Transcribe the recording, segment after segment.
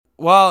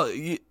Well,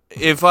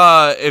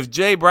 if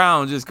Jay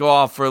Brown just go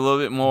off for a little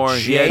bit more,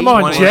 Come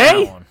on,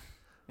 Jay.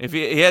 If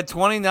he had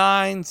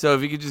 29, so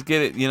if he could just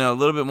get it, a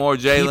little bit more,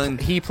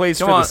 Jalen. He plays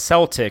for the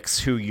Celtics,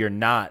 who you're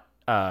not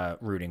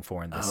rooting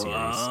for in this series.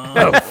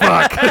 Oh,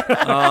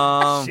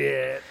 fuck.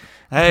 Shit.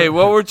 Hey,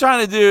 what we're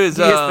trying to do is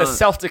he is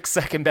the Celtics'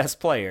 second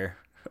best player.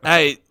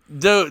 Hey,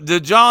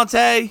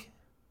 DeJounte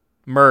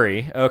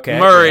Murray. Okay.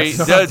 Murray.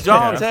 Yes.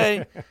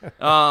 DeJounte.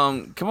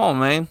 Come on,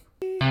 man.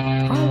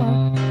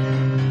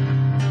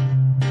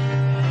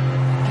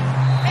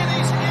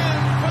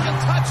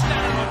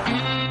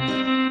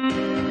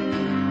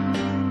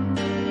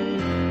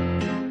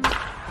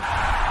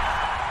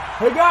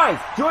 Hey guys,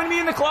 join me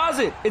in the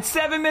closet. It's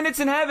 7 minutes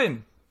in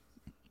heaven.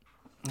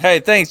 Hey,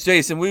 thanks,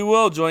 Jason. We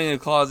will join you in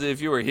the closet if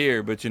you were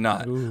here, but you're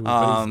not. Ooh,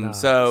 but he's not.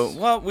 So,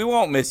 well, we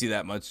won't miss you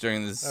that much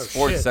during this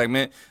sports shit.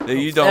 segment that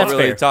you don't That's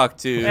really fair. talk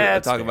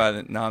That's fair. about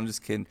it. No, I'm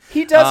just kidding.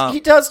 He does.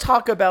 He does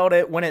talk about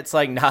it when it's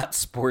like not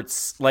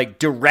sports, like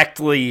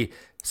directly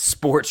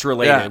sports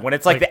related. Yeah. When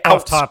it's like the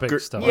off-topic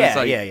outskirt- stuff. Yeah, It's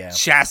like yeah.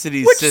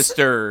 Chastity's Which-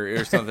 sister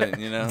or something,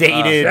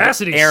 Dated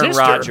Chastity's Aaron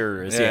sister.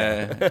 Rodgers.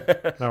 Yeah.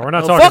 No, we're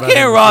not Well, talking fuck about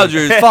Aaron him.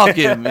 Rodgers. Fuck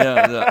him.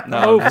 Yeah, no,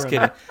 I'm Over just him.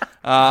 kidding.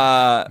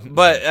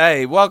 But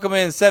hey, welcome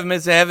in 7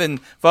 Minutes to Heaven,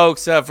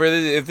 folks. If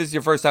this is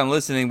your first time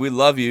listening, we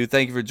love you.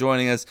 Thank you for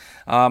joining us.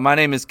 My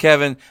name is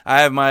Kevin.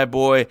 I have my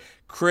boy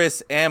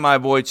Chris and my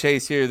boy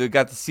Chase here. They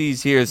got the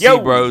C's here, C Yo.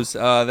 Bros.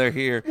 They're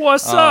here.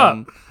 What's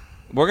up?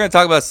 We're gonna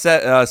talk about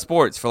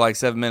sports for like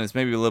 7 minutes,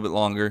 maybe a little bit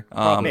longer.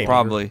 Maybe.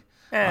 Probably.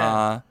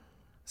 Eh.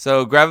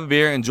 So grab a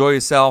beer, enjoy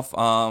yourself.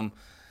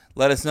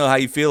 Let us know how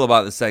you feel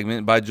about the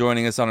segment by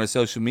joining us on our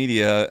social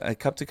media at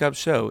Cup to Cup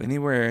Show,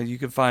 anywhere you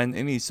can find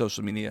any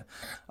social media.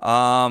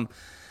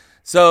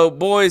 So,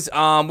 boys,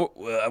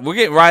 we're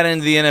getting right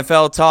into the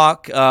NFL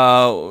talk.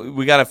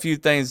 We got a few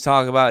things to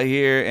talk about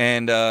here,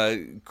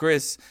 and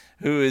Chris,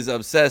 who is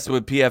obsessed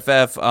with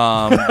PFF,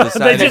 They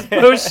decided. just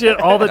post shit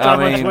all the time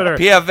on Twitter.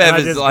 and I PFF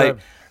is just like,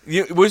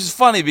 go, which is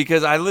funny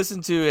because I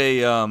listened to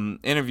a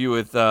interview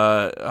with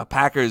a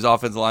Packers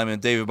offensive lineman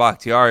David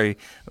Bakhtiari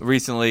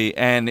recently,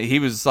 and he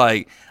was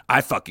like, "I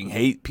fucking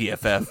hate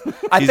PFF."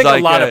 I He's think like,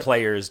 a lot of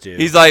players do.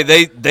 He's like,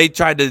 they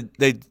tried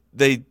to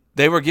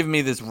they were giving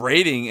me this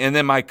rating, and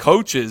then my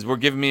coaches were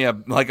giving me a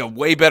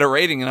way better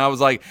rating, and I was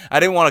like,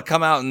 I didn't want to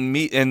come out and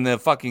meet in the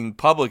fucking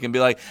public and be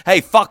like, hey,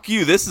 fuck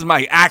you, this is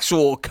my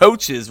actual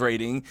coach's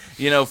rating,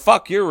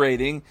 fuck your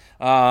rating,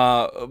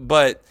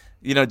 but.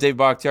 Dave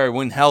Bakhtiari,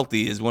 when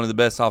healthy, is one of the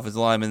best offensive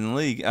linemen in the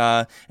league.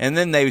 And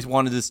then they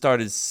wanted to start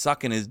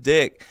sucking his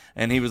dick,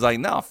 and he was like,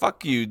 "No,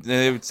 fuck you." And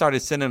they started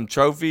sending him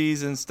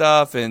trophies and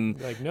stuff, and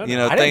Like, no, I things. didn't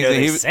know that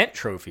they he sent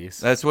trophies.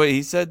 That's what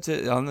he said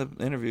on the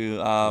interview.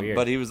 Weird.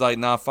 But he was like,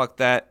 "Nah, fuck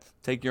that.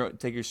 Take your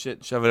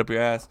shit, shove it up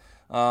your ass."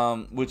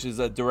 Which is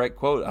a direct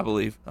quote, I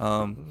believe.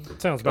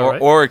 sounds about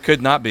right. Or it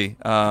could not be.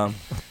 Yeah,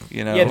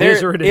 It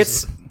is or it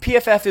it's isn't.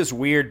 PFF is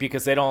weird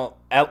because they don't,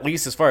 at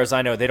least as far as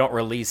I know, they don't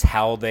release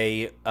how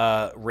they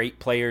rate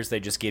players. They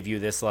just give you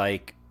this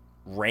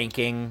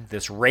ranking,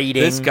 this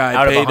rating. This guy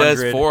out paid of us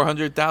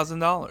 100.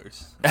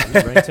 $400,000.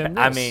 We ranked him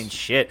I this. mean,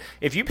 shit.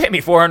 If you pay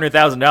me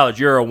 $400,000,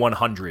 you're a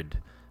 100.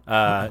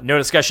 No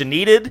discussion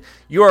needed.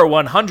 You are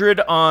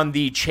 100 on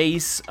the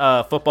Chase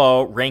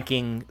football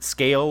ranking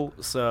scale.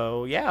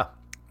 So yeah,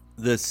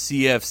 The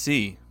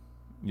CFC.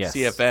 yes,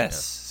 CFS.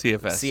 yes.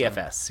 CFS.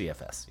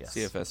 CFS, yes.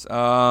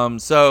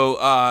 CFS.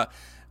 So,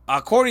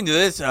 according to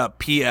this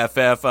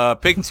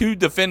PFF, pick two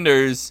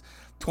defenders,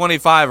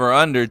 25 or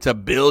under, to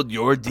build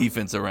your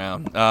defense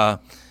around.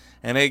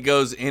 And it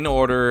goes in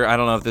order. I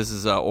don't know if this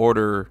is an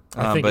order,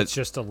 I think but it's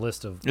just a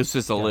list of. it's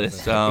just a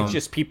list. It's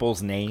just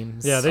people's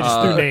names. Yeah, they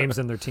just threw names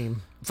in their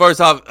team. First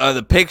off,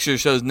 the picture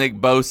shows Nick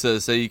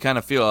Bosa, so you kind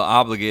of feel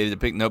obligated to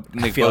pick Nick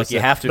I feel Bosa. like you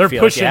have to. They're feel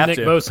like you pushing have Nick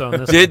to. Bosa on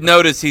this. Did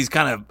notice he's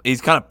kind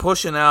of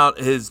pushing out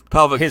his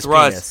pelvic His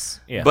thrust, penis,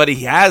 yeah. but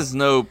he has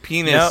no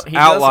penis No, he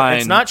outline. doesn't.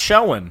 It's not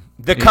showing.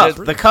 The He cup.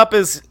 does- The cup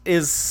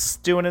is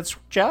doing its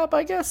job,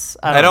 I guess.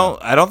 I know.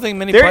 don't think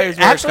many There, players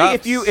wear actually,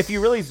 cups. if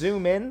you really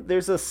zoom in,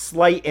 there's a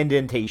slight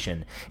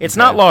indentation. It's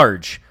not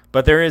large,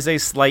 but there is a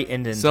slight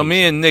indentation. So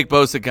me and Nick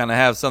Bosa kind of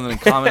have something in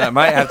common. I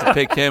might have to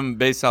pick him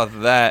based off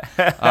of that.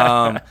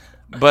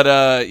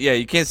 But yeah,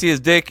 you can't see his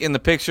dick in the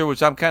picture,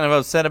 which I'm kind of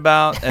upset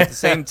about. At the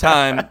same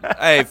time,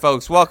 hey,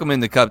 folks, welcome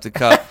into Cup to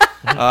Cup.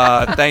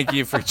 Thank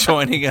you for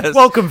joining us.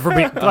 Welcome for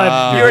being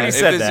glad. You already if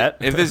said this- that.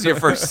 If this is your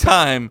first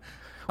time,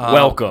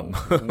 welcome.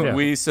 Yeah.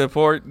 we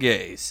support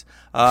gays.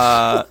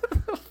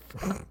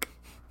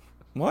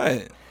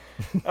 What?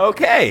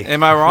 Okay.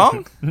 Am I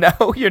wrong? No,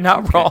 you're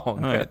not wrong.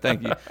 All right,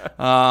 thank you.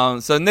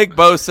 So Nick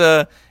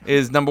Bosa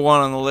is number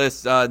one on the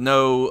list.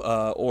 No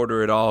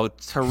order at all.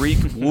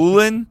 Tariq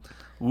Woolen.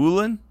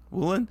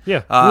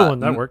 Yeah, Uh, Woolen,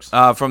 that works.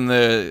 From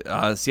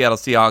the Seattle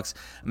Seahawks.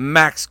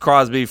 Max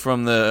Crosby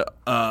from the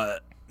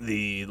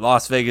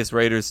Las Vegas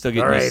Raiders. Still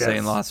getting used to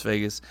saying Las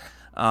Vegas.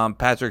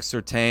 Patrick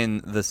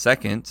Surtain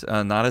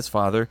II, not his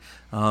father,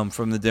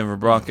 from the Denver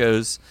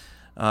Broncos.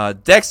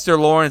 Dexter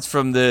Lawrence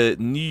from the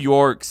New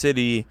York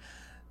City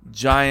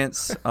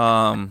Giants.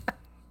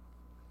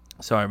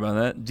 Sorry about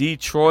that.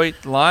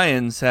 Detroit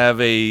Lions have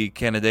a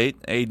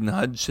candidate, Aiden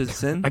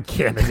Hutchinson. A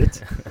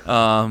candidate.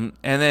 And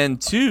then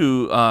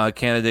 2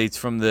 candidates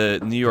from the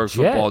New York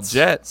Football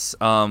Jets.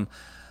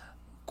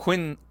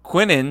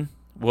 Quinnen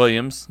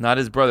Williams, not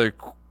his brother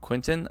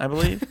Quentin, I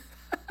believe.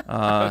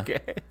 Okay.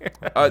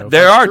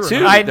 There are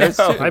 2. I There's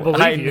know. 2. I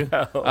believe you.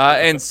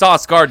 And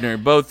Sauce Gardner,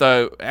 both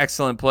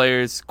excellent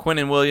players.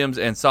 Quinnen Williams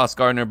and Sauce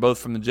Gardner, both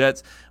from the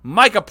Jets.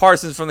 Micah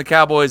Parsons from the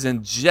Cowboys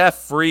and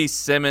Jeffrey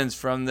Simmons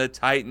from the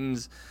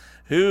Titans.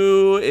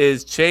 Who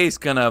is Chase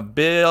going to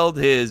build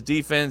his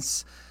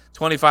defense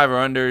 25 or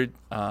under?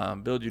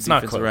 Build your It's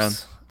not defense close.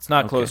 around. It's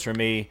not close for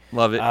me.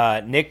 Love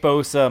it. Nick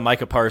Bosa,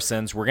 Micah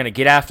Parsons. We're going to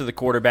get after the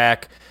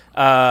quarterback.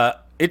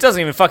 It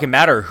doesn't even fucking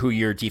matter who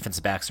your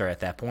defensive backs are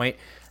at that point.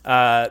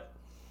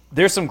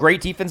 There's some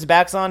great defensive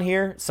backs on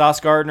here. Sauce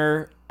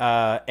Gardner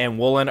and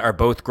Woolen are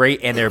both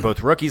great, and they're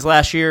both rookies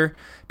last year.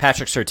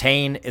 Patrick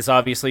Surtain is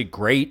obviously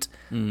great.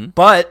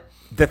 But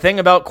the thing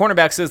about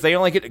cornerbacks is they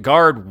only get to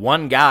guard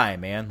one guy,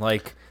 man.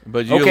 Like,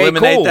 But you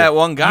eliminate that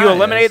one guy. You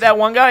eliminate that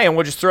one guy, and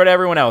we'll just throw it to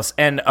everyone else.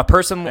 And a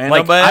person And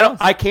like nobody else?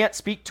 I can't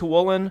speak to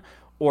Woolen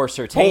or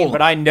Surtain, Woolen.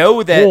 but I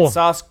know that Woolen.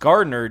 Sauce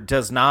Gardner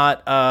does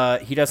not.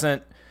 He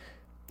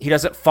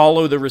doesn't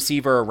follow the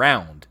receiver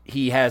around.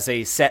 He has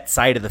a set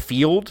side of the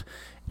field,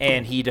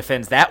 and he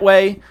defends that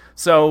way.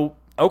 So,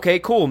 okay,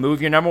 cool. Move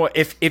your number one.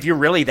 If you're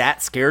really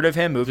that scared of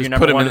him, move Just your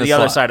put number him one in to the the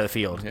other slot. side of the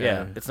field. Yeah.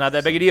 Yeah, it's not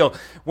that big a deal.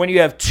 When you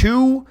have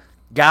 2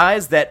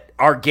 guys that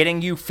are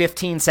getting you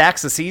 15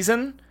 sacks a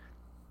season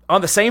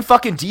on the same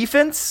fucking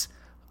defense,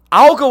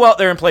 I'll go out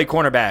there and play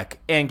cornerback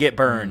and get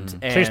burned.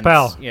 And, Chase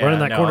Powell, running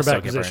that I'll still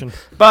cornerback get burned. position.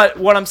 But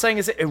what I'm saying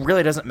is it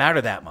really doesn't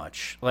matter that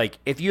much. Like,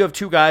 if you have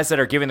 2 guys that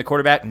are giving the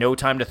quarterback no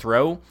time to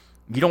throw,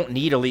 you don't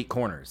need elite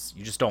corners.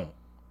 You just don't.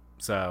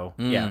 So,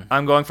 yeah,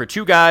 I'm going for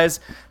 2 guys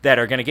that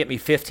are going to get me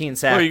 15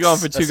 sacks. Well, you're going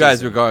for 2 a guys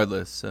season.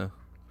 regardless. So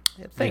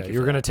Thank you.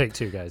 You're for going to that. take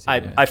 2 guys.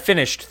 I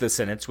finished the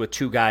sentence with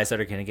 2 guys that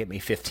are going to get me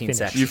 15 Finished.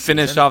 sacks. you a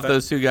finished season, off but-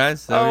 those 2 guys?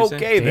 Is that what you're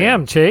saying? Okay, then.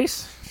 Damn,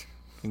 Chase.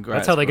 Congrats,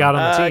 That's how they bro. got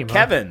on the team. huh?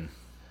 Kevin.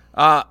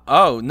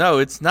 Oh, no,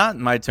 it's not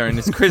my turn.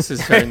 It's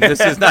Chris's turn.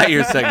 This is not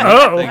your segment.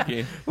 Oh. Thank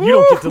you. You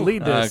don't get to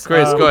lead this.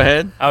 Chris, go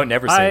ahead. I would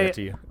never say that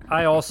to you.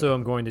 I also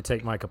am going to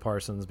take Micah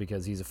Parsons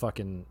because he's a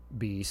fucking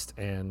beast,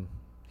 and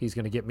he's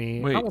going to get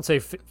me. Wait. I won't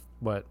say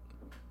what.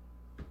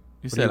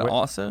 You do said you-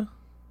 also?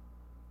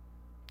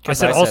 I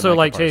said I said also Micah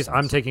like Chase.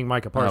 Parsons. I'm taking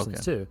Micah Parsons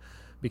okay. too,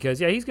 because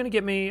he's going to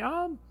get me.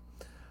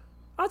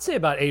 I'd say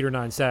about 8 or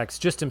 9 sacks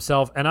just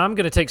himself, and I'm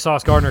going to take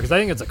Sauce Gardner because I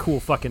think it's a cool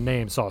fucking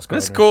name, Sauce Gardner.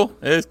 That's cool.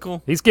 It is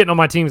cool. He's getting on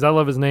my teams. I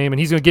love his name, and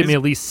he's going to get me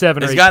at least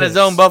 7 or 8. He's got his picks.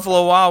 own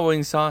Buffalo Wild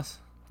Wing sauce.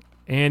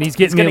 and he's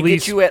It's getting me going at to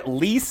least. get you at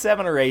least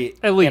 7 or 8.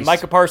 At least. And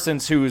Micah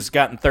Parsons, who's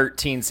gotten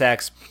 13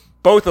 sacks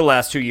both the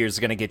last 2 years, is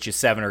going to get you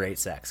 7 or 8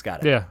 sacks.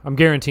 Got it. Yeah, I'm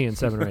guaranteeing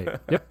 7 or 8.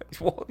 Yep,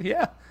 Well,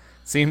 yeah.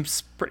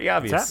 Seems pretty it's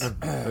obvious.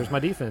 happening. There's my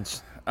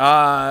defense.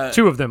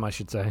 2 of them, I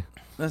should say.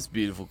 That's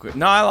beautiful, Chris.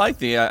 No, I like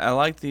the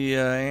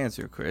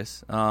answer,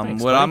 Chris.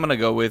 Thanks, what buddy. I'm gonna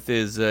go with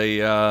is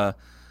I'm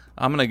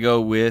gonna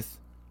go with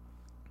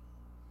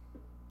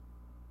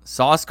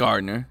Sauce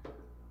Gardner.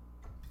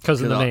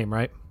 Because of the Good name,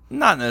 right?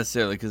 Not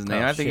necessarily because of the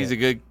name. Oh, I think he's a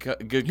shit.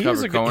 good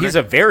cover corner. He's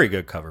a very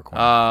good cover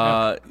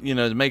corner.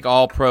 To make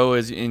All Pro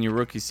as in your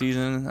rookie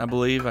season, I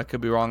believe. I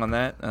could be wrong on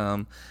that.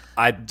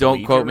 I Don't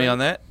believe quote you're me right. on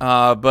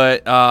that.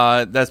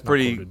 But that's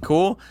pretty quoted.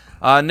 cool.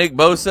 Nick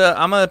Bosa,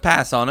 I'm gonna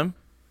pass on him.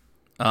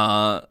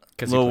 A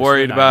 'Cause he little plays for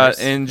worried the about Niners.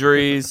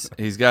 injuries.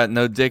 He's got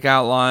no dick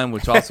outline,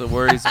 which also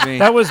worries me.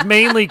 That was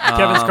mainly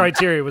Kevin's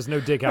criteria was no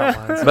dick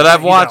outlines. But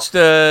I've You know.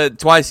 watched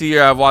twice a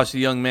year. I've watched a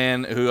young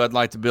man who I'd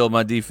like to build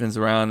my defense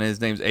around.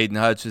 His name's Aiden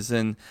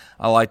Hutchinson.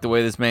 I like the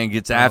way this man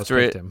gets almost after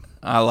picked it. him.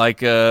 I like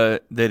that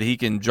he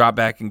can drop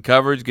back in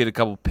coverage, get a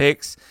couple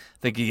picks.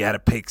 I think he had a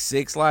pick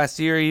 6 last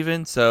year,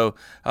 even. So,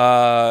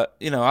 I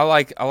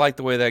like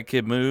the way that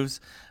kid moves.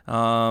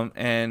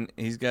 And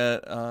he's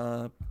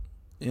got,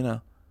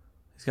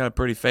 he's got a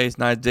pretty face,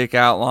 nice dick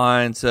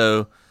outline.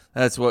 So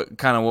that's what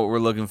we're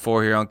looking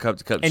for here on Cup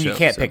to Cup. And you Show.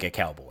 can't So- pick a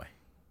Cowboy.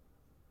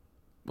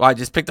 Well, I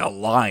just picked a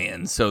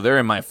Lions, so they're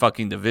in my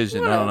fucking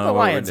division. I don't know the what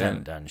Lions we're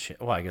haven't doing. done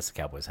shit. Well, I guess the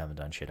Cowboys haven't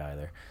done shit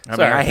either. I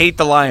mean, I hate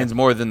the Lions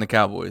more than the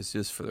Cowboys,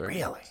 just for the record.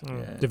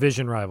 Really?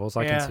 Division rivals.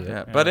 I Yeah. can see it.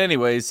 Yeah. But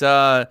anyways,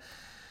 So,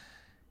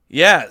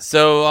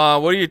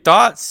 what are your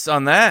thoughts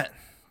on that?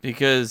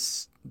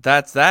 Because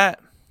that's that.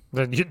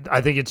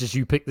 I think it's just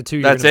you pick the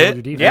 2. That's you're it? gonna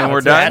build your defense. Yeah, And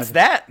we're that's done?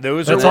 that.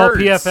 Those That's are all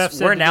words. PFF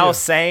said We're to now do.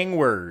 saying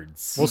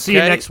words. We'll see you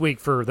Okay. next week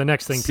for the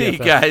next thing. See you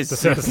PFF guys.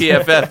 says.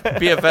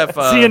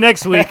 PFF. See you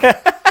next week.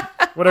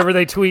 Whatever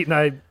they tweet, and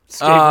I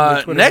escape from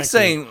the Twitter Next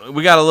week. thing,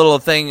 we got a little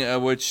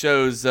thing which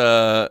shows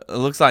it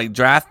looks like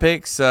draft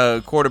picks,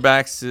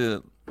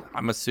 quarterbacks.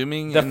 I'm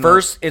assuming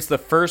It's the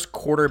first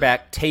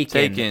quarterback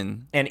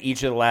taken in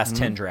each of the last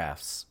 10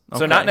 drafts. So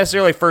Okay. not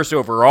necessarily first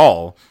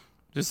overall,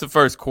 just the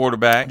first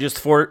quarterback. just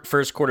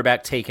first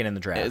quarterback taken in the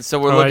draft. So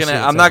we're Oh, I looking see. at. It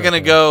I'm sounds not like going to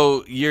that.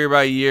 go year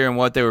by year and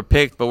what they were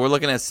picked, but we're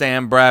looking at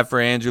Sam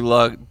Bradford, Andrew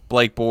Luck,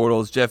 Blake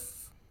Bortles, Jared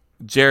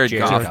Jared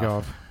Goff. Jared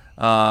Goff.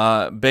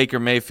 Baker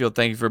Mayfield,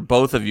 thank you for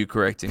both of you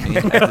correcting me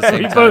at the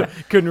same We time.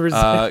 both couldn't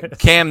resist.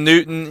 Cam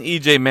Newton,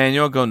 EJ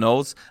Manuel, go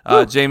Knowles.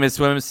 Jameis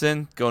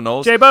Winston, go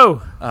Knowles.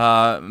 J-Bo.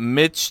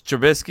 Mitch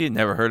Trubisky,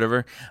 never heard of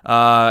her.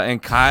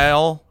 And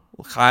Kyler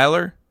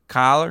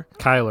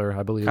Kyler,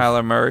 I believe.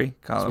 Murray.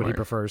 That's what he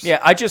prefers. Yeah,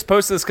 I just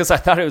posted this because I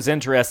thought it was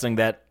interesting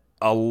that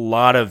a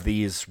lot of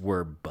these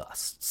were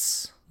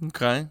busts.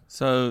 Okay,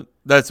 so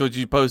that's what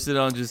you posted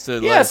on just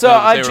to Yeah, so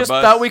I just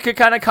thought we could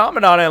kind of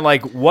comment on it.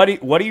 Like, what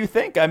do you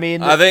think? I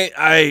mean, I think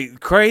I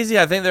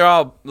think they're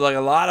all like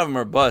a lot of them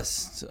are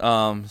busts.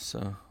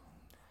 So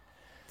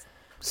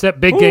Except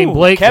Big Game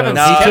Blake. Kevin,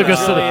 though. He took Kevin's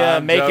us to the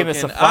really, making this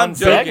a joking. fun I'm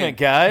joking. segment,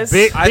 guys.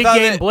 Big I thought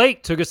Game that-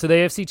 Blake took us to the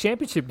AFC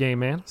Championship game,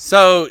 man.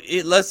 So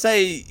let's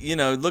say,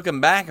 looking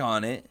back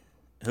on it,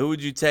 who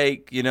would you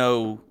take? Which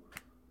of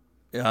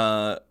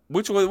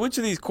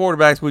these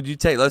quarterbacks would you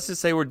take? Let's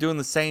just say we're doing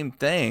the same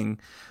thing.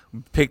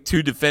 Pick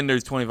 2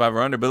 defenders, 25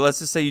 or under. But let's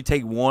just say you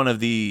take one of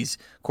these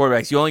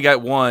quarterbacks. You only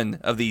got one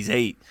of these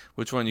 8.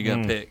 Which one are you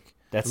gonna pick?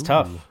 That's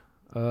tough.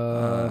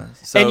 So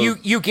And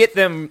you get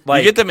them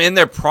like you get them in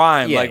their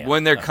prime, Yeah, like yeah.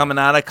 when they're coming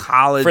out of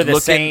college, for the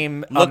looking,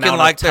 same looking amount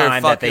like of they're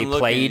time that they fucking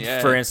played. looking,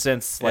 yeah. For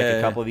instance, like a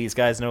Yeah. couple of these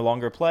guys no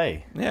longer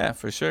play. Yeah,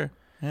 for sure.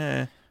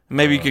 Yeah,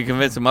 maybe you could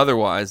convince them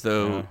otherwise,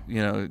 though.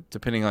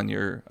 Depending on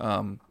your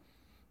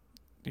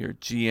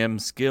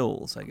GM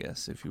skills, I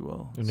guess, if you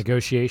will. A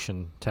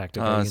negotiation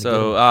tactic.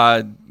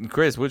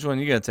 Chris, which one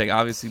you gonna take?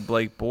 Obviously,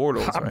 Blake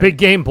Bortles. Right? Big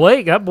Game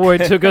Blake. That boy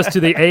took us to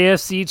the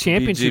AFC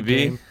Championship BGB.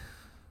 game.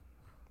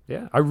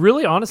 Yeah, I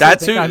really honestly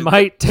That's think who- I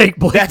might take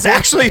Blake. That's Bortles.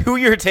 actually who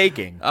you're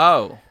taking.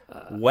 Oh,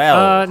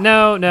 Well,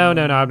 No, I'm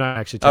not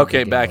actually taking okay.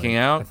 Big Game Backing Blake,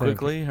 out I think.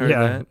 quickly. Heard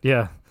Yeah, that.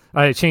 yeah.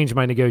 I changed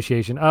my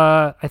negotiation.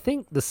 I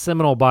think the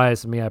Seminole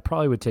bias in me, I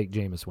probably would take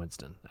Jameis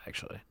Winston,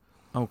 actually.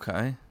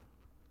 Okay.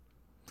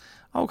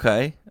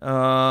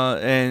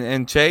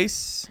 And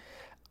Chase.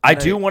 I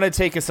do want to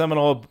take a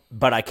Seminole,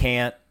 but I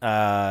can't.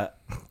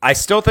 I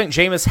still think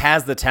Jameis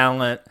has the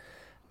talent.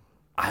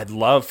 I'd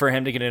love for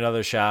him to get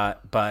another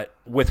shot, but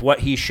with what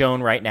he's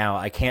shown right now,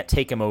 I can't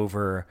take him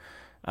over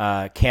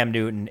Cam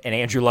Newton and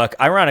Andrew Luck.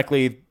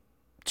 Ironically,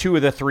 2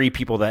 of the 3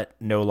 people that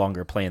no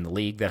longer play in the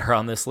league that are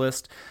on this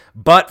list.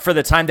 But for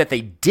the time that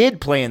they did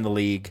play in the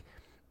league,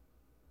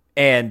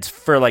 and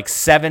for like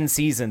 7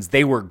 seasons,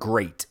 they were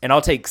great. And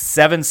I'll take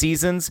 7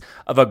 seasons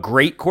of a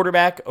great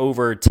quarterback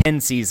over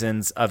 10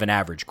 seasons of an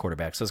average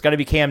quarterback. So it's got to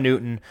be Cam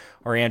Newton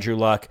or Andrew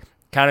Luck.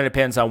 Kind of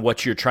depends on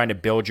what you're trying to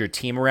build your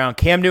team around.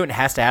 Cam Newton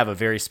has to have a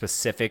very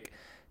specific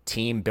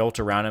team built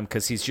around him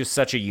because he's just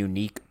such a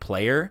unique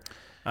player.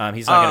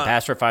 He's not going to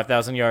pass for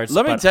 5,000 yards.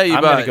 Let me but tell you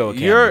I'm gonna about go with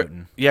Cam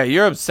Newton.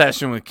 your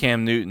obsession with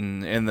Cam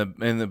Newton in the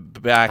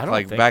back, I don't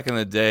like think- back in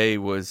the day,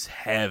 was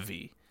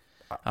heavy.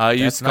 You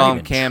used to not call him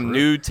even Cam true.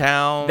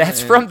 Newtown. That's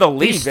and- from the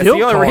league. That's still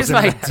the only calls reason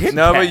him I that. did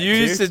No, that, but you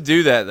dude. used to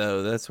do that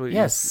though. That's what.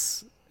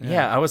 Yes.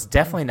 Yeah, I was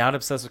definitely not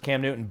obsessed with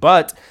Cam Newton,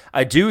 but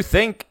I do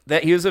think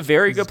that he was a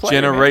very good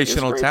player. man. He was a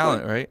generational great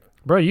talent, player. right?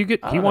 Bro, you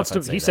get. don't He know wants if I'd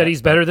to. say He said that,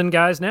 he's better than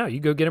guys now.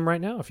 You go get him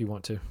right now if you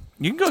want to.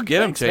 You can go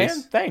get him, Thanks, Chase.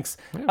 man. Thanks.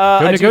 Go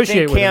I do negotiate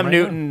think with him Cam right now.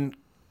 Newton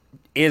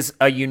is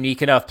a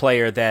unique enough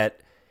player that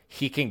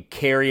he can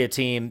carry a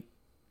team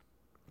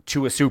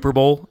to a Super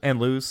Bowl and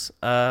lose.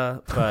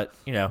 But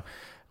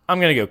I'm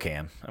gonna go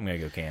Cam.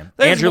 There's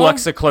Andrew one-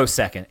 Luck's a close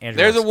second.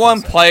 There's a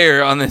one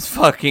player on this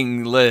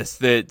fucking list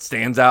that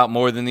stands out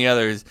more than the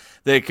others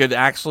that could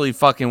actually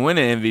fucking win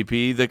an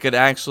MVP. That could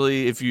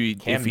actually, if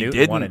Cam he Newton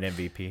didn't, won an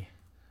MVP.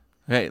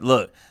 Hey,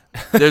 look,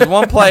 there's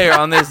one player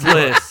on this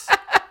list.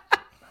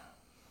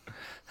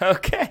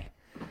 Okay,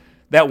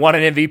 that won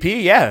an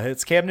MVP. Yeah,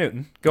 it's Cam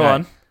Newton. Go Right.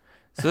 on.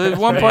 So there's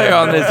one player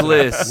on this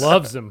list.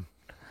 Loves him.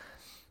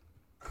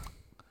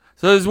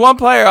 So there's one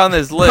player on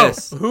this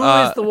list Who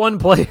is the one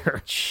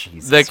player?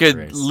 Jesus that could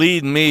Christ.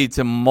 lead me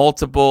to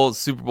multiple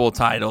Super Bowl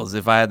titles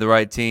if I had the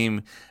right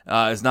team.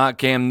 It's not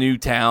Cam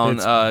Newtown,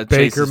 It's Chase's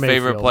Baker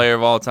favorite Mayfield. player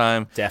of all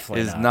time.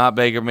 Definitely is not.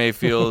 Baker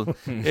Mayfield.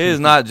 It is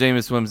not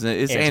Jameis Winston.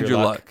 It's Andrew Andrew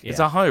Luck, Luck. It's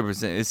yeah.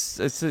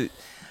 100%.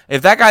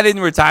 If that guy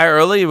didn't retire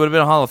early, he would have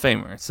been a Hall of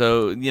Famer.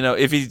 So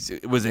if he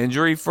was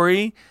injury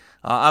free.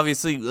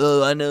 Obviously,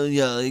 I know.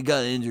 Yeah, he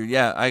got injured.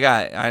 Yeah, I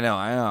know.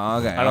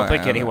 Okay. I don't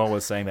think anyone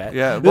was saying that.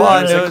 Yeah, well, well,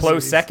 I it's know a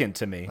close it's- second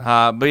to me.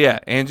 But yeah,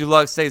 Andrew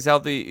Luck stays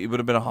healthy. He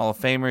would have been a Hall of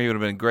Famer. He would have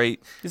been a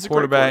great He's a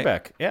quarterback. great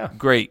quarterback. Yeah.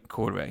 Great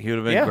quarterback. He would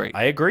have been Yeah, great.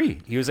 I agree.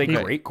 He was a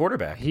great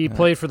quarterback. He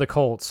played for the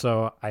Colts,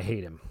 so I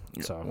hate him.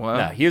 So Well,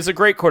 No, he was a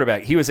great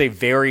quarterback. He was a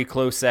very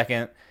close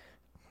second.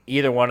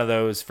 Either one of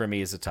those for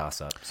me is a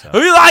toss-up. So who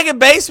you like in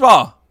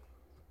baseball?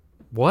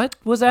 what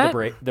was that?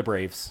 the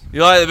Braves.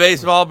 You like the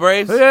baseball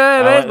Braves? Yeah,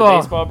 I like the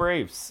baseball. baseball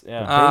Braves. Yeah.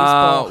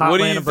 Baseball, hot what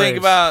do land you of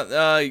think Braves.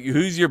 about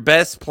who's your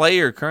best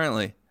player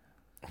currently?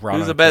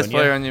 Ronald Who's the best Acuna.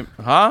 player on your?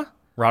 Huh?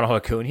 Ronald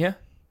Acuna.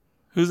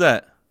 Who's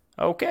that?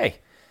 Okay.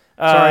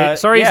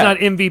 Sorry, yeah. he's not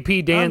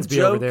MVP Dansby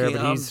over there, joking,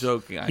 but I'm he's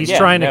joking. I he's know.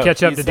 trying to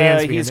catch up to he's,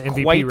 Dansby he's in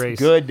the MVP quite race.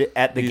 good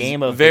at the He's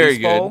game of very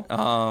baseball.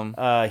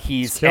 good.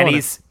 He's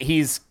killing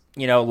he's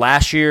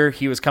last year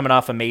he was coming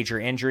off a major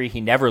injury.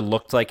 He never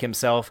looked like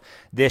himself.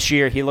 This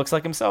year he looks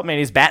like himself. Man,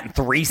 he's batting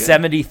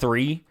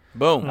 373.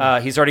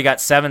 Boom. He's already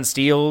got 7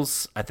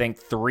 steals. I think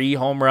 3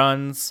 home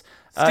runs.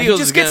 He Steals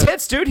just is gets gonna-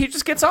 hits, dude. He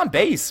just gets on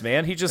base,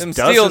 man. He just Them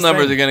does steal his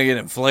numbers thing. are gonna get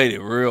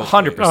inflated real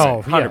 100%. quick.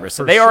 Oh, yeah, 100%.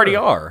 for They already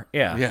sure. are.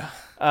 Yeah.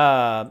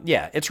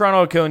 Yeah. It's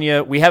Ronald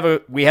Acuna. We have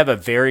a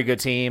very good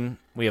team.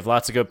 We have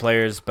lots of good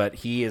players, but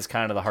he is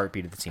kind of the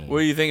heartbeat of the team. What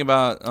do you think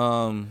about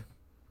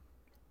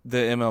the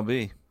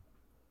MLB?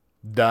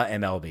 The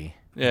MLB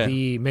Yeah.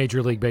 The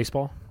Major League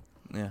Baseball.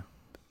 Yeah.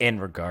 in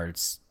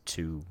regards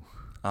to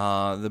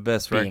The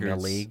best Being a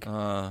records. league.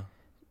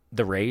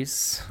 the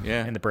Rays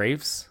Yeah. and the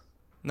Braves.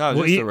 No,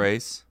 Well, just the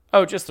race.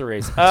 Oh, just the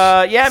Rays.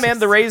 Yeah, man,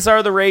 the Rays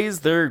are the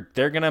Rays. They're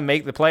gonna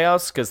make the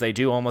playoffs because they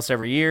do almost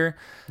every year.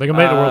 They can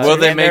make the World Will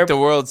Series. they and they're- make the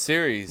World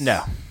Series?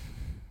 No,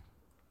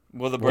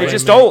 Will the they're Braves?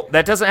 just old.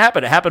 That doesn't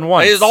happen. It happened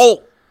once. He's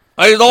old.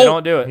 He's They old.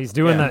 don't do it. He's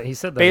doing Yeah. that. He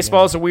said that.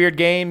 Baseball again. is a weird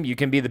game. You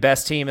can be the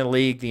best team in the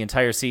league the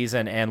entire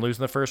season and lose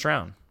in the first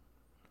round,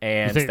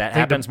 and think that the-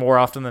 happens more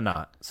often than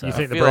not. So. You I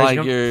think the feel Braves like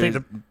gonna- you're think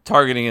the-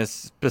 targeting a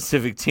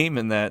specific team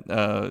in that.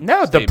 No,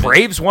 the statement.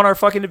 Braves won our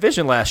fucking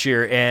division last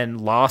year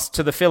and lost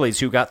to the Phillies,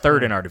 who got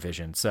third in our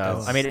division.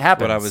 So I mean, it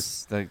happens. What I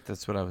was like,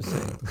 that's what I was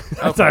saying.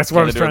 That's what I was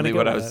trying to Literally get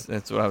what I at. was.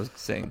 That's what I was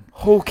saying.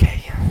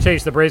 okay.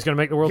 Chase, the Braves going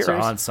to make the World You're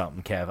Series? on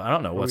something, Kev. I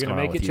don't know what's we gonna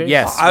going on make with it, you. Chase?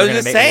 Yes, I we're was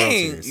gonna just make the World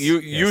saying. Series. You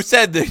Yes.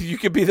 said that you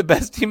could be the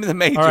best team in the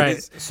majors. All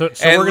right. So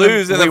and we're gonna,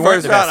 lose in we the weren't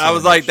first the best round. I team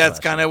was in the like, majors that's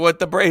last kind year. of what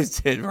the Braves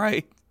did,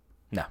 right?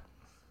 No.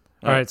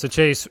 All right. So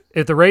Chase,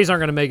 if the Rays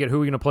aren't going to make it, who are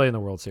we going to play in the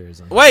World Series?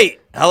 Then?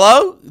 Wait,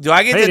 hello? Do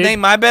I get Hey, to dude. name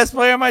my best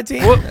player on my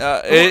team?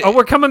 Oh,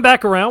 we're coming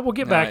back around. We'll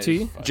get back to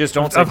you. Just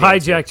don't say I've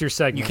Dansby. hijacked your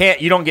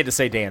segment. You don't get to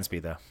say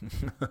Dansby though.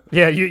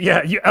 Yeah,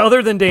 you.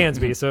 Other than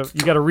Dansby, so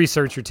you got to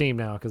research your team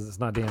now because it's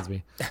not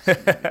Dansby.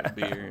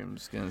 beer. I'm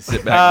just gonna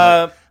sit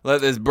back. And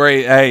let this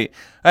Brave. Hey,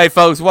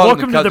 folks, welcome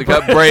Welcome to to Cut the the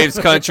Cup Braves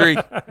country.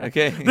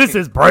 Okay, This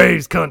is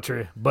Braves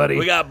country, buddy.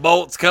 we got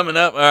bolts coming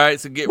up. All right,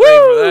 so get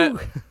ready for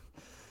that.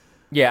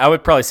 Yeah, I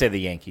would probably say the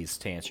Yankees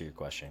to answer your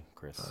question,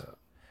 Chris.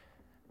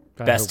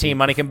 I Best hope team we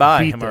money can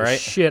buy. beat Am I the right?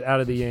 shit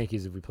out of the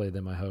Yankees if we played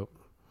them. I hope.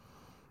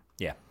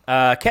 Yeah.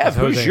 Kev,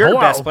 who's Jose. your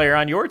Hello. best player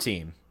on your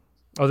team?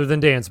 Other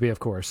than Dansby, of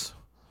course.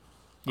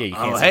 Yeah, you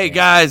can't Oh, say hey Dansby.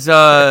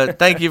 guys,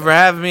 thank you for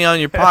having me on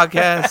your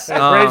podcast.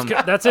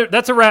 Braves, that's it.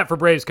 That's a wrap for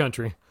Braves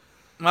country.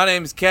 My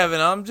name's Kevin.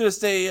 I'm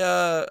just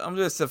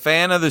a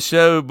fan of the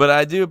show, but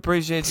I do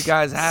appreciate you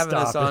guys having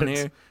us Stop on it.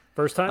 here.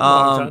 First time,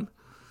 long time.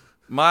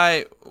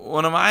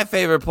 One of my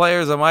favorite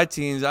players on my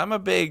teams. I'm a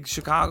big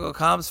Chicago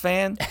Cubs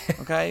fan.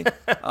 Okay,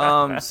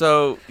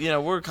 so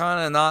we're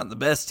kind of not the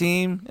best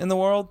team in the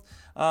world,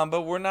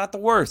 but we're not the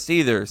worst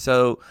either.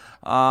 So,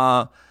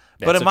 but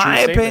That's in a my true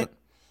opinion,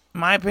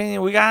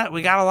 statement.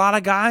 we got a lot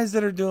of guys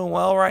that are doing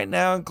well right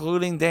now,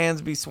 including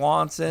Dansby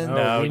Swanson. Oh,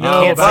 No, we you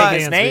know can't about say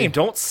his Dansby. name.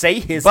 Don't say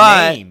his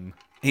But- name.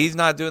 He's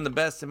not doing the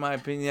best in my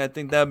opinion. I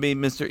think that would be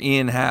Mr.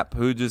 Ian Happ,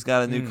 who just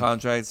got a new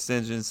contract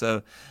extension.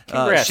 So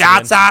Congrats,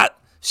 shouts Ian.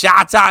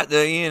 out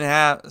to Ian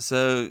Happ.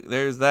 So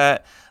there's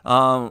that.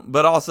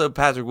 But also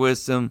Patrick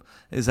Wisdom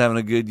is having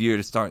a good year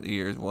to start the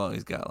year as well.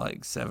 He's got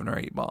like 7 or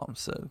 8 bombs.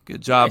 So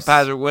good job, Nice.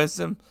 Patrick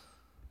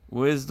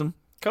Wisdom.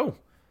 Cool.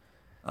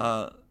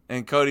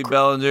 And Cody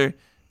Bellinger,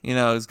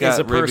 he's got He's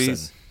a person.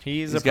 ribbies.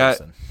 He's He's a got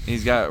person.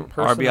 he's got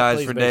person that RBIs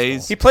plays for baseball.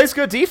 days. He plays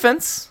good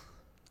defense.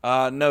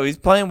 No, he's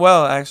playing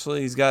well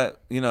actually. He's got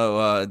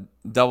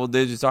double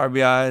digits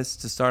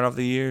RBIs to start off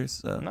the year,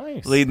 so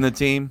Nice. leading the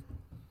team.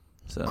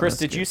 So Chris, that's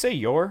did good. you say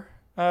your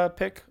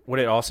pick? Would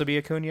it also be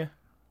Acuna?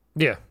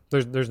 Yeah,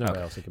 there's nobody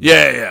else. That can be.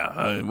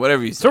 Yeah.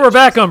 Whatever you say. So we're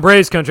back on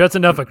Braves country. That's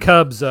enough of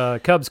Cubs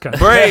country.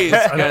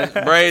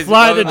 Braves.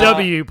 Fly the going on.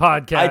 W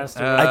podcast.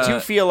 I do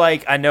feel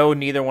like I know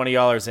neither one of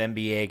y'all are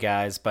NBA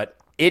guys, but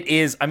it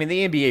is. I mean,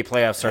 the NBA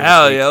playoffs are.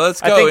 Hell this week. yeah,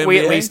 let's I go, think we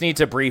at NBA. least need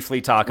to briefly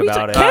talk What are you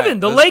about it. ta- Kevin,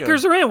 the All right,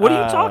 Lakers are in. What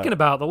are you talking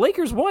about? The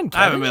Lakers won. Kevin.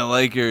 I haven't been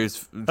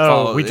Lakers. Oh,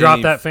 followed we dropped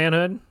any that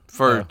fanhood.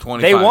 for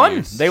 25 They won.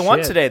 years. They won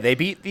Shit. today. They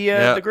beat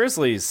Yeah. the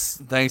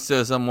Grizzlies. Thanks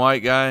to some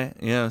white guy.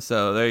 Yeah.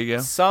 So there you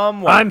go.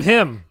 Somewhat.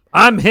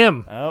 I'm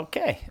him.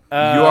 Okay. You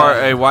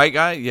are a white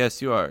guy.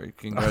 Yes, you are.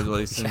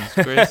 Congratulations,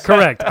 Chris.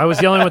 Correct. I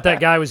was yelling what that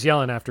guy was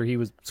yelling after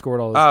he scored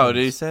all those. Oh, points.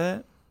 did he say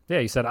that? Yeah,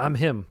 he said, "I'm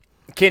him."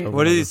 Can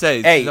What did he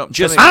say? Hey, Don't-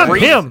 just tell me- I'm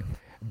him.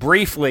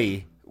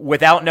 briefly,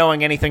 without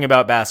knowing anything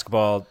about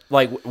basketball,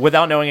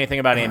 without knowing anything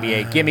about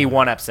NBA, give me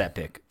one upset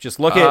pick. Just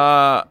look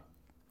at.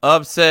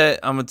 Upset.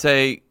 I'm gonna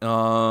take.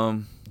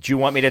 Do you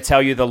want me to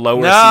tell you the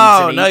lower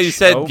No, seeds? no. in You each?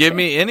 said Okay. give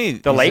me any.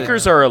 The you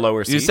Lakers said, are a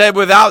lower seed. You said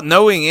without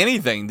knowing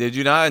anything, did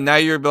you not? And now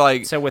you're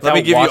like, So let without me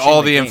give you watching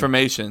all the the game.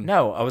 information.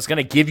 No, I was going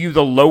to give you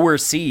the lower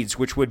seeds,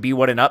 which would be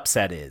what an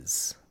upset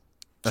is.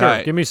 Sure, All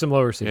right. give me some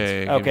lower seats. Yeah,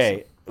 give me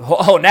Okay.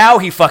 Oh, now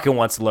he fucking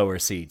wants lower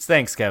seeds.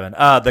 Thanks, Kevin.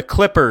 The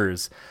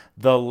Clippers,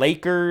 the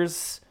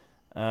Lakers,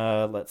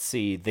 let's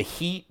see, the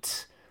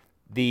Heat,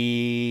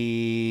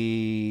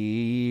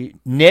 the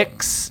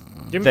Knicks,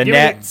 the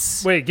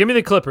Nets. Give me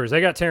the Clippers.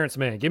 They got Terrence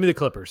Mann. Give me the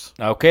Clippers.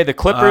 Okay, the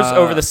Clippers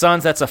over the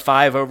Suns. That's a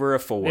 5 over a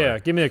 4. Yeah,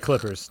 give me the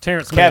Clippers.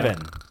 Terrence Kevin.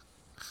 Mann.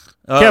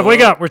 Kev,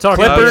 wake up. We're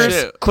talking about Clippers,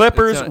 shit.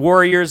 Clippers, It's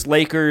Warriors,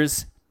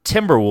 Lakers,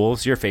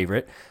 Timberwolves, your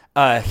favorite.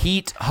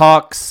 Heat,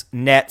 Hawks,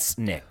 Nets,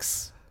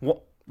 Knicks.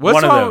 What's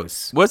One wrong, of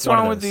those. What's One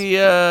of wrong with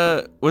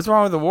those. what's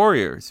wrong with the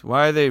Warriors?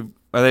 Why are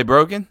they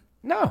broken?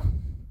 No,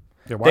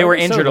 Yeah, why they are were we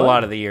so injured a low?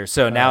 lot of the year,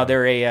 so now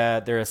they're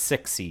a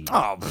 6 seed.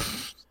 Oh,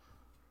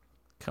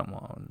 come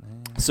on,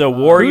 man. So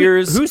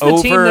Warriors who's the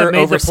team that over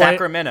may the play-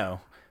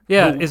 Sacramento.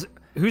 Yeah, Who-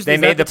 who's They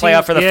is made that the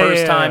playoff for the team?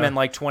 first Yeah, time yeah. in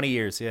like 20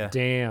 years. Yeah.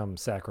 Damn,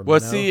 Sacramento.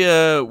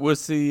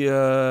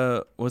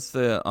 What's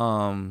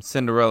the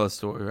Cinderella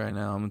story right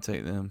now? I'm gonna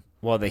take them.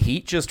 Well, the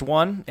Heat just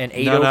won an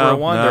 8 No, over no,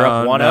 1. no, They're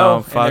up 1-0 no,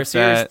 in their fuck series.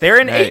 that. They're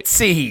an Hey. 8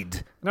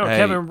 seed. No, Hey.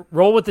 Kevin,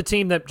 roll with the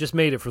team that just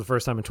made it for the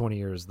first time in 20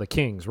 years. The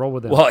Kings. Roll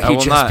with them. Well, I he will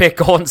just not. picked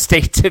Golden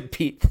State to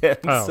beat them.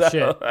 Oh, so.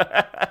 shit.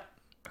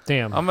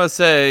 Damn. I'm gonna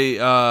say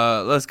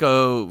let's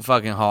go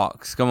fucking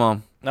Hawks. Come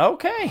on,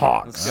 Okay.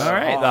 Hawks. All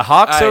right. The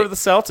Hawks Hey, over the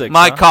Celtics.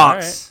 Mike huh? All right.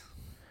 Hawks.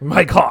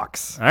 Mike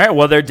Hawks. All right.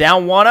 Well, they're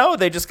down 1-0.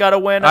 They just got to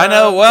win. I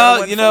know. gotta Well,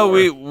 win you know,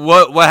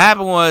 4. what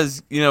happened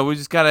was, we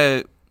just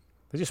gotta.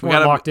 They just We weren't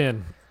gotta- locked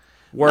in.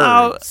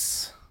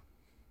 Words.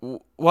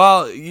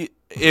 Well,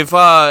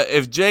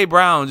 if Jay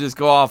Brown just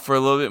go off for a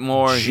little bit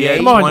more, he had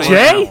Come on, 20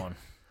 Jay.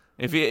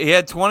 If he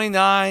had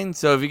 29,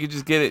 so if he could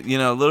just get it,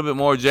 a little bit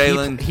more,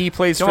 Jalen. He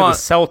plays Come for on. the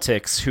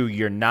Celtics, who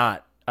you're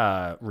not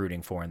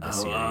rooting for in this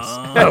series.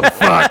 Oh,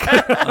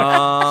 fuck.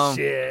 Um,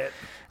 Shit.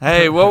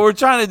 hey, what we're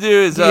trying to do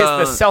is, He is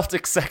the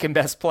Celtics' second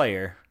best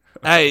player.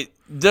 hey,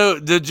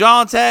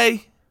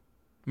 DeJounte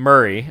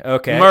Murray.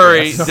 Okay.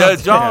 Murray,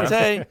 Yes.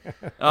 DeJounte.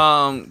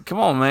 Come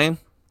on, man.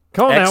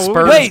 Come on now.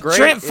 Expert. Wait, great,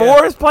 Trent yeah.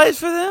 Forrest plays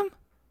for them?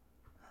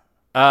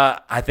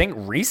 I think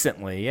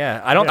recently,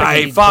 yeah. I don't Yeah. think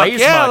Hey, he fuck plays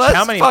yeah, much. let's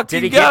How many fucking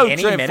did he go, get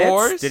any Trent minutes?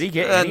 Forrest. Did he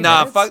get any Nah,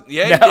 minutes? fuck,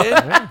 yeah, No. he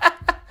did.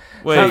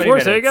 Wait, Of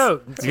course, there you go.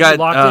 you got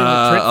locked in with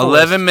Trent Forrest.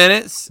 11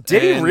 minutes.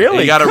 Did he and really?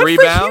 He got a Good for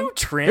rebound. you,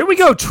 Trent. Here we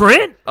go,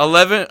 Trent.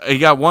 11. He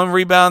got 1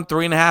 rebound,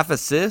 3.5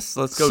 assists.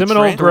 Let's go,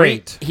 Seminole Trent.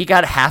 great. He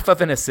got half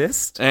of an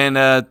assist. And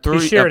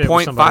shared it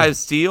with 0.5 somebody.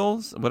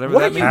 steals, whatever What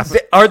that are you? means.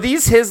 Are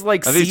these his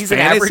like Are these season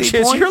fantasy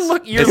averages? points?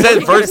 You're It said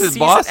looking at versus season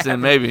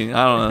Boston, maybe.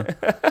 I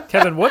don't know.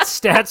 Kevin, what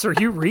stats are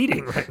you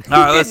reading right now?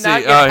 All right, He let's did not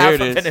see. get Oh, here half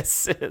it of an is.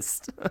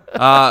 assist.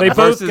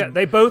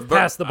 They both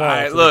passed the ball. All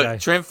right, to the look, guy.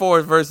 Trent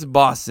Forrest versus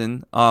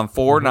Boston,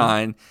 4-9.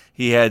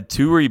 He had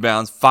 2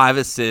 rebounds, 5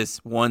 assists,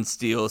 1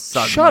 steal.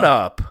 Sugma. Shut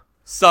up.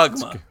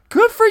 Sugma.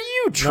 Good for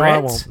you, No, I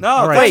Trent. won't. No,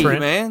 All right, thank you, Trent.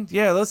 man.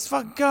 Yeah, let's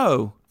fucking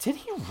go. Did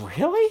he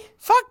really?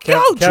 Fuck Kev-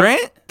 go, Kev-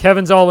 Trent.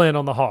 Kevin's all in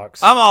on the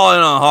Hawks. I'm all in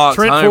on Hawks.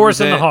 Trent 100%.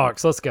 Forrest and the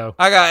Hawks. Let's go.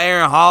 I got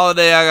Aaron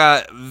Holiday. I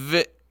got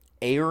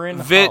Aaron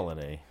Vit-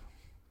 Holiday.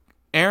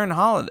 Aaron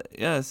Holiday.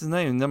 Yeah, that's his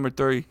name, number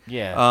 3.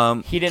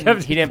 Yeah. He didn't.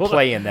 Kevin, He didn't hold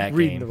play on. in that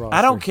Reading game. the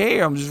I don't roster.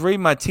 care. I'm just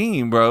reading my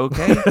team, bro.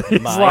 Okay.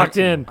 He's My locked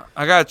team. in.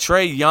 I got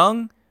Trey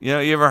Young. You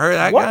ever heard of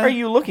that What guy? are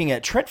you looking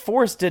at? Trent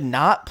Forrest did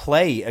not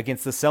play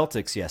against the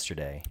Celtics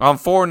yesterday. I'm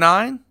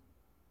 4-9.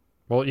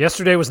 Well,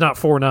 yesterday was not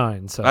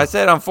 4-9, so I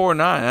said I'm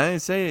 4-9. I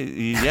didn't say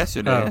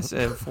yesterday. Oh. I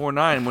said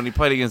 4-9 when he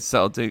played against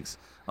Celtics.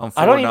 I'm 4-9.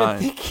 I don't even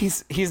think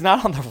he's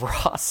not on the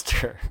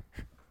roster.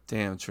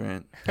 Damn,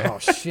 Trent. oh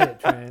shit,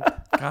 Trent.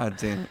 God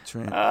damn it,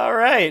 Trent. All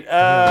right.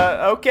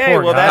 Okay.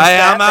 Poor Well, guy. that's Hey,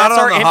 that. I'm out That's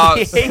our on the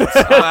Hawks.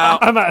 NBA.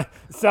 I'm out. I'm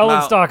selling I'm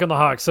out. stock on the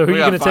Hawks. So who are We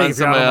you going gotta to take find if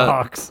you're out on the somebody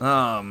Hawks? else.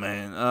 Oh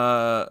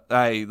man.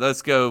 Hey,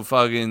 let's go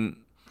fucking.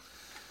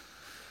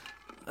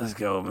 Let's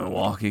go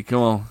Milwaukee.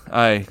 Come on.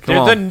 Hey, come They're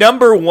on. the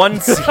number 1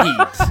 seed.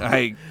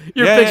 Hey,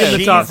 You're yeah, picking the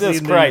yeah. top Jesus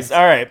seed Christ. names.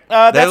 All right. They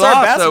That's our lost,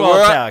 so basketball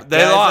we're- talk. They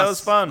guys. lost. That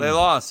was fun. They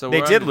lost. So They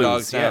we're did underdogs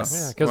lose, now. yes. Yeah,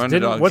 We're because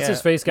underdogs. what's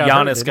his face got hurt,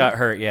 Giannis didn't got he?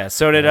 hurt, yeah.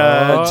 So did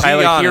Oh.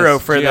 Tyler Giannis, Hero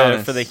for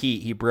Giannis. the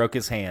Heat. He broke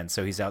his hand,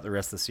 so he's out the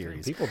rest of the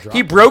series. People drop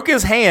He it. broke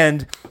his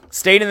hand,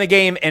 stayed in the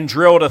game, and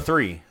drilled a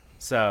 3.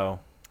 So,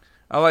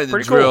 I like to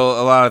Pretty drill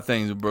a lot of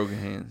things with broken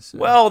hands. So.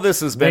 well, this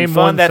has been Name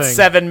fun. one That's thing.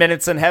 7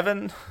 minutes in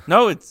heaven.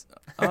 No, it's.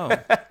 Oh,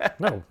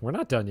 No, we're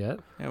not done yet.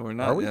 yeah, we're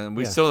not. Are we?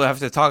 We Yeah. still have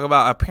to talk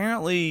about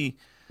apparently.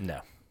 No.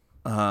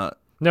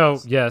 No,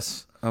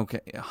 yes.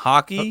 Okay,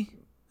 hockey.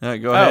 Go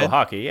Oh, ahead.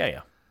 hockey. Yeah, yeah.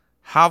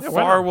 How Yeah,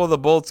 why far not? will the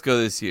Bolts go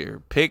this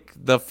year? Pick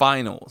the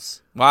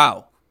finals.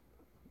 Wow.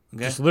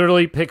 Okay. Just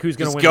literally pick who's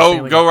going to Just win. the go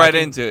Stanley go Cup. right I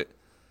can- into it.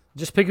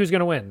 Just pick who's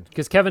going to win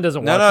because Kevin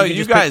doesn't No, watch. no, can you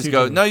just pick guys two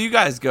go. teams. No, you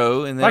guys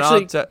go, and then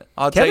Actually,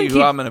 I'll tell you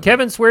who I'm gonna.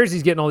 Kevin swears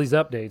he's getting all these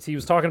updates. He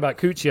was talking about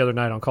Cooch the other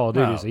night on Call of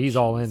Duty, Oh, so he's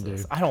all in,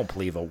 dude. I don't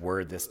believe a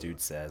word this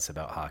dude says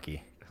about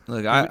hockey.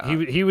 Look,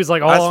 He was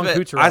like all on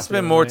Cooch. I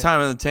spend more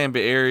time in the Tampa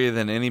area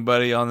than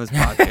anybody on this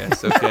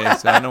podcast. Okay,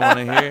 so I don't want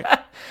to hear it.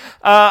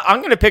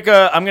 I'm gonna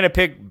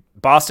pick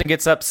Boston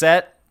gets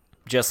upset,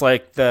 just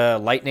like the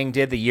Lightning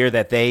did the year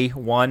that they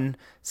won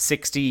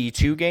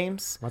 62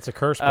 games. That's a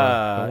curse. Bro.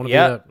 Don't wanna be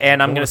Yeah, that-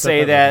 and I'm don't gonna wanna set say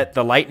that that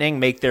the Lightning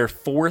make their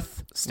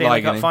 4th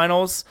Stanley Cup Lightning.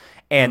 Finals,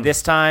 and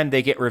this time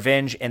they get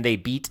revenge and they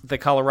beat the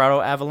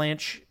Colorado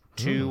Avalanche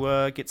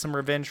to get some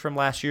revenge from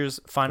last year's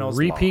finals.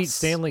 repeat loss.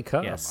 Stanley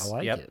Cup. Yes. I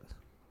like Yep. it.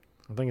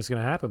 I don't think it's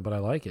gonna happen, but I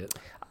like it.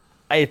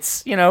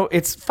 It's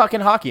it's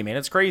fucking hockey, man.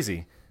 It's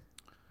crazy.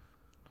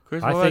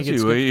 Chris, I what think about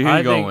it's you? Who good. you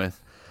I going think-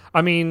 with?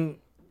 I mean,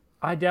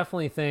 I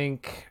definitely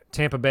think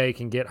Tampa Bay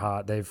can get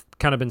hot. They've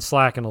kind of been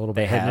slacking a little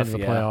bit They heading have, into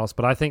the yeah. playoffs,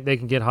 but I think they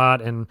can get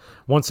hot and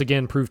once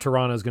again prove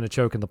Toronto's going to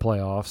choke in the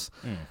playoffs.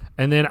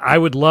 And then I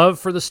would love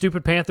for the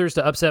stupid Panthers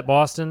to upset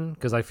Boston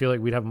because I feel like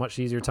we'd have a much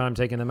easier time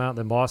taking them out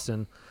than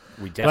Boston.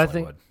 We But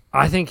definitely would.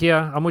 I think,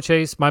 yeah, I'm with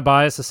Chase. My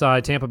bias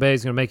aside, Tampa Bay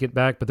is going to make it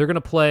back, but they're going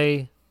to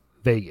play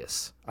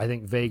Vegas. I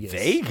think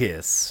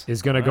Vegas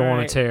is going to go on a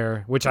Alright.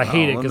 teal, which I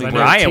hate it let because me I guess.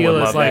 know Brian would Teal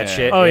love is like, that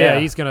shit, oh yeah, yeah.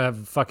 he's going to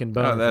have a fucking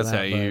bone. Oh, for that's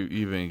that, how but-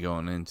 you've been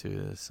going into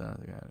this.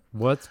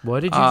 What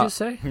did you just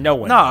say? No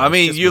one. No, I knows.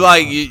 mean Just you move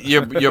like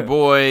on. your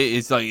boy.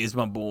 It's like it's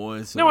my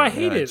boy. So No, I you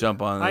hate gotta it.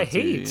 Jump on. I it too,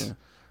 hate yeah.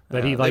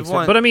 that he Yeah, likes they've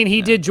won- it. But I mean,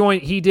 he did join.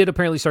 He did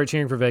apparently start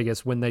cheering for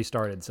Vegas when they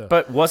started. So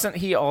But wasn't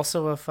he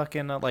also a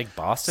fucking like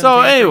Boston?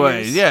 So, fan for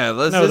anyways, years? yeah,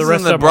 let's No, the listen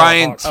rest to the of them are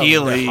Brian Hawks.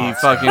 Thiele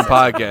Hawks. fucking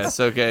podcast.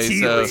 Okay,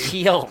 so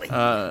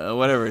Thiele.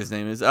 whatever his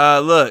name is.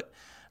 Look,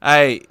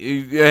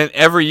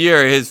 every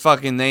year his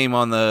fucking name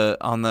on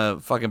the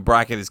fucking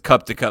bracket is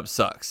Cup to Cup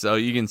sucks. So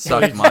you can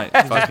suck my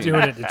fucking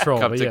doing it to troll.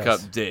 Cup but to yes.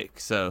 Cup dick.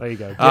 So There you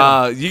go.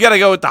 you got to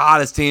go with the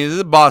hottest teams. This is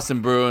the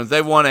Boston Bruins.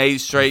 They've won 8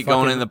 straight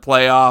going Fucking in the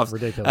playoffs.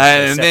 ridiculous.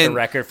 And Set then the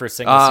record for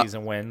single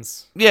season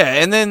wins.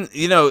 yeah, and then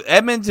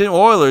Edmonton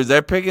Oilers,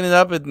 they're picking it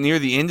up near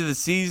the end of the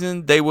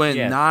season. They went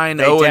Yeah,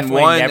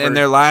 9-0-1 never in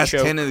their last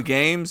choke. 10 of the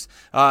games.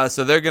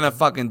 So they're gonna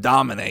fucking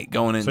dominate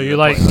going into. So the you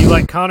like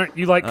playoffs. Connor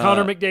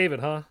McDavid,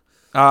 huh?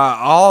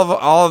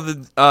 all of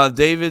the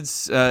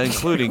Davids,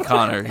 including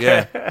Connor.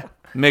 Yeah,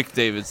 Mick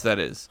Davids, that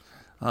is.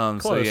 So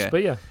Close, yeah,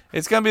 but yeah.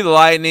 it's gonna be the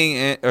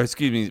Lightning, or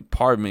excuse me,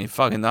 pardon me,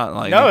 fucking not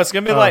Lightning. No, it's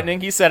gonna be Lightning.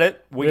 He said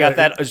it. We Yeah, got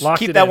that. he locked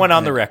Keep it that in. one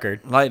on the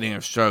record. Lightning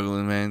are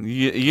struggling, man.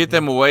 You get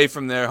them away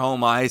from their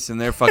home ice, and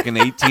they're fucking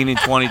 18 and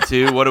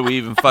 22. What are we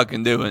even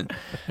fucking doing?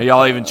 Are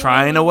y'all even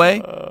trying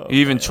away? Are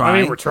you even trying?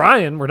 I mean, we're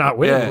trying. We're not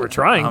winning. We're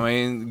trying. I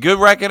mean, good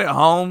record at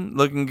home,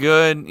 looking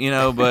good,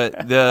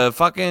 but the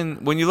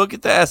fucking when you look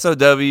at the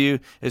SOW,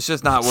 it's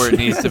just not where it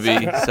needs to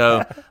be.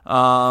 So,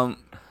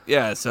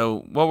 yeah. So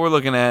what we're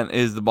looking at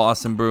is the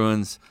Boston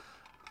Bruins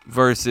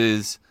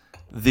versus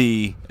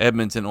the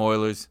Edmonton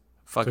Oilers.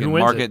 Fucking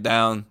wins mark it? it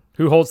down.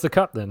 Who holds the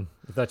cup then?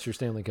 If that's your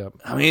Stanley Cup.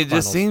 I mean, it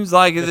just Finals. seems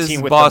like this team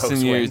is with the Boston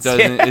most years, wins.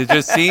 doesn't it? It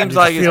just seems You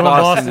like just it's feeling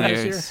Boston Boston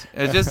this years.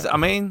 It just, I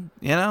mean,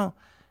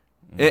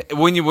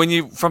 when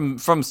you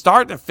from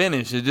start to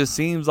finish, it just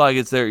seems like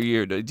it's their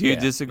year. Do you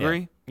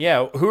disagree?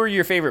 Yeah. Who are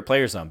your favorite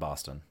players on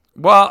Boston?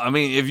 Well, I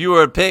mean, if you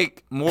were to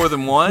pick more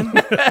than one,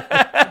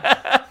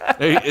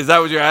 is that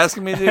what you're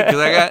asking me to? Because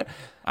I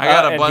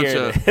got a And bunch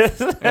here of, it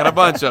is. I got a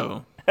bunch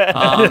of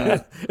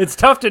them. It's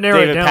tough to narrow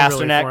David it down.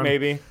 Really, Pasternak, for him.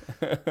 maybe.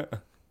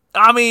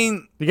 I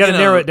mean, You got to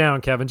narrow it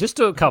down, Kevin. Just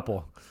to a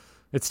couple.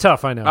 It's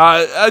tough. I know.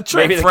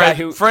 Trent, Maybe the guy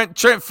who-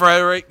 Trent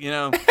Frederick,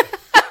 being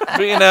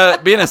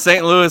a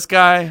St. Louis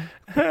guy,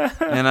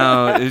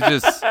 it's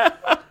just.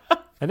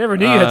 I never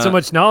knew you had so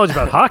much knowledge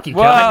about hockey,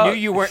 well, I knew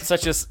you weren't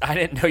such a. I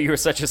didn't know you were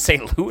such a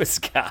St. Louis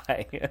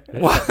guy.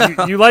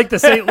 Kevin. You like the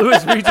St.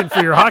 Louis region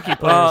for your hockey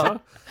players,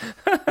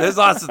 huh? There's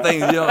lots of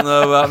things you don't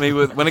know about me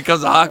when it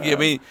comes to hockey. I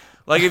mean,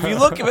 like if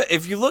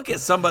you look at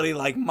somebody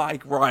like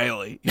Mike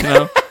Riley,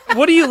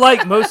 What do you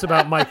like most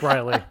about Mike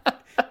Riley?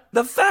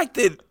 the fact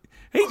that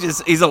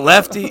he's a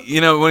lefty,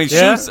 when he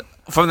Yeah. shoots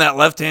from that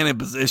left-handed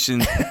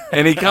position,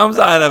 and he comes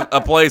out of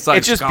a place like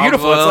It's just Chicago,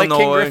 beautiful. It's like King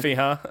Illinois, Griffey,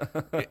 huh?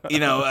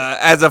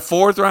 As a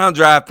 4th-round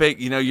draft pick,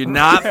 you're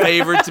not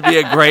favored to be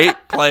a great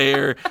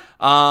player.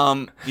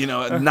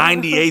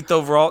 98th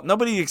overall.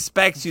 Nobody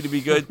expects you to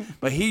be good,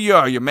 but here you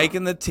are. You're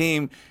making the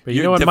team. But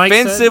you You're know what Mike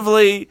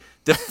said?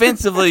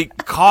 defensively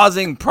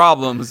causing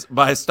problems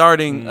by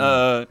starting.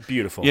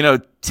 Beautiful.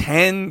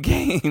 10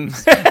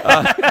 games.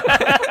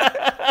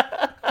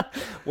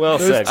 Well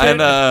Those said.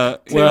 10 and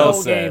Well whole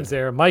said. games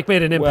there. Mike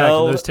made an impact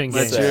Well in those 10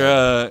 games.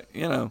 said.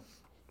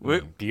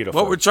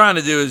 Beautiful. What we're trying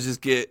to do is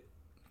just get,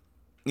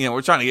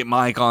 we're trying to get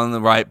Mike on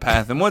the right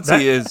path. And once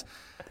he is,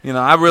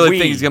 I really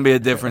think he's going to be a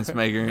difference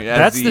maker.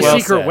 That's the Well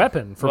secret said.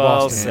 weapon for Well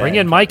Boston. said. Bring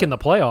in Mike in the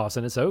playoffs,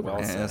 and it's over.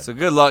 Yeah, so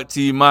good luck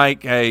to you,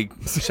 Mike. Hey,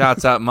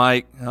 shouts out,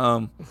 Mike.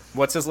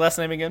 What's his last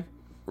name again?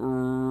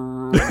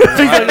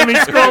 Let me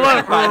scroll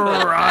up.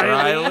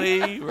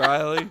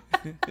 Riley.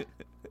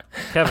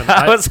 Kevin,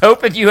 I was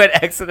hoping you had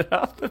exited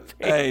off the page.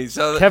 Hey,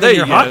 so Kevin, there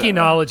your you go. hockey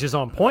knowledge is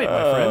on point,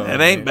 my friend.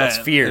 It ain't bad. That's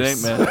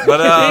fierce. It ain't bad.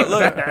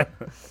 But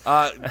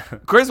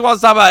look, Chris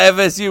wants to talk about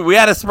FSU. We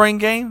had a spring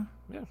game.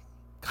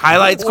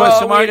 Highlights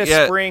question mark. We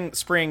had a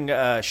spring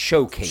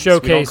showcase. We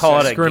don't Showcase, call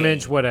it a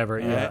scrimmage, game. whatever.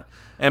 Yeah.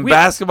 And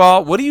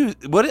basketball. What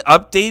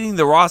updating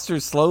the roster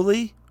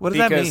slowly? What does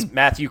that Because mean?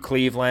 Matthew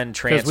Cleveland we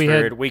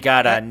transferred. had- We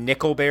got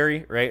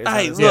Nickelberry, right? Is that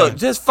Hey, his look, name?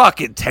 just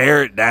fucking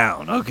tear it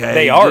down, okay?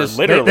 They are Just,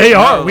 literally. They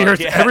are. No, We like,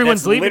 are. yeah,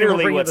 Everyone's that's leaving. and we're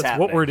literally bringing what's it. That's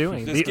what happening. we're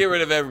doing. Just get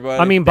rid of everybody.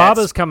 I mean, That's-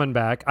 Baba's coming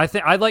back.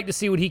 I'd like to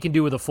see what he can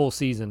do with a full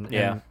season.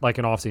 Yeah. And like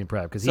an off-season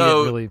prep because he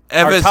so didn't really.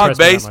 FSU impress me that much.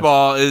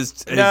 baseball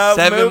is No,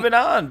 moving seven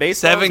on.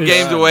 Baseball is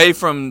games done. away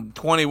from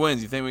 20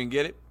 wins. You think we can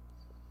get it?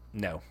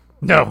 No.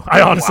 No, I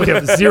honestly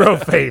have zero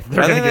faith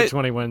they're I going to think get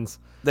 20 wins.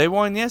 They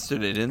won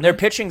yesterday, didn't Their they?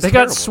 pitching's They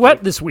terrible, got swept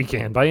dude. this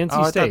weekend by NC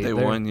Oh, I State. thought they They're-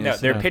 won No,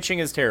 yesterday. their pitching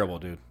is terrible,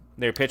 dude.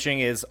 Their pitching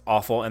is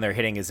awful, and their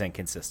hitting is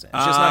inconsistent.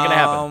 It's just not going to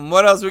happen.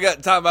 What else we got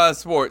to talk about in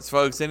sports,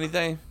 folks?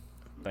 Anything?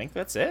 I think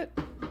that's it.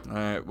 All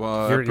right.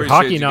 Well, I Your appreciate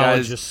hockey you knowledge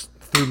guys. just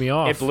threw me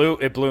off.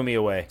 It blew me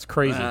away. It's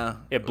crazy.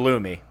 It blew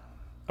me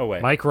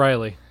away. Mike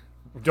Riley.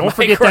 Don't Mike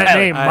forget that Riley.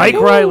 name, Mike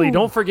Riley.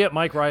 Don't forget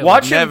Mike Riley.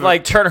 Watch him Never.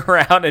 like turn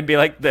around and be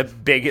like the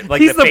big,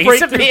 like He's the face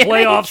breakthrough of the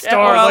playoff NHL.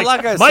 star. Well, like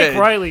like I Mike said-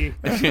 Riley.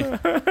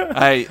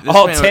 Hey, this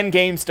All man-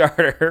 10-game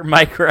starter,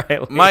 Mike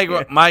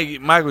Riley.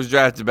 Mike was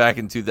drafted back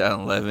in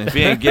 2011. If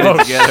he ain't get it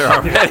together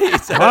already,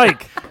 so-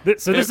 Mike.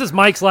 So this is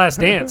Mike's last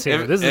dance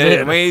here. This is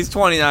it. I mean, he's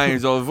 29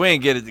 years old. If we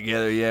ain't get it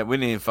together yet, we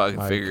need to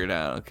fucking figure it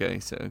out. Okay,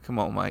 so come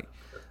on, Mike.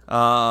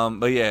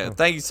 But yeah,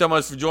 thank you so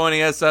much for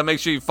joining us. Make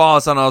sure you follow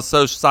us on all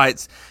social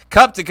sites.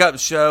 Cup to Cup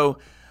Show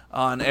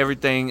on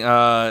everything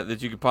that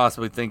you could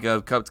possibly think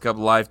of.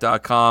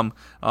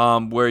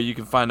 Cup2cuplife.com, where you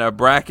can find our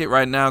bracket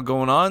right now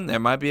going on. There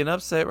might be an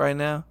upset right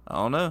now. I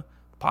don't know. You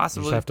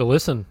Possibly. just have to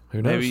listen.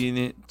 Who knows? Maybe you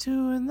need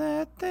doing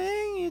that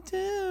thing you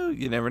do.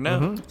 You never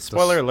know.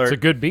 Spoiler alert. It's a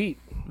good beat.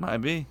 Might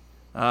be.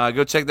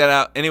 Go check that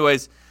out.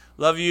 Anyways,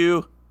 love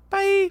you.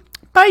 Bye.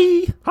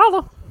 Bye.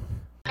 Holla.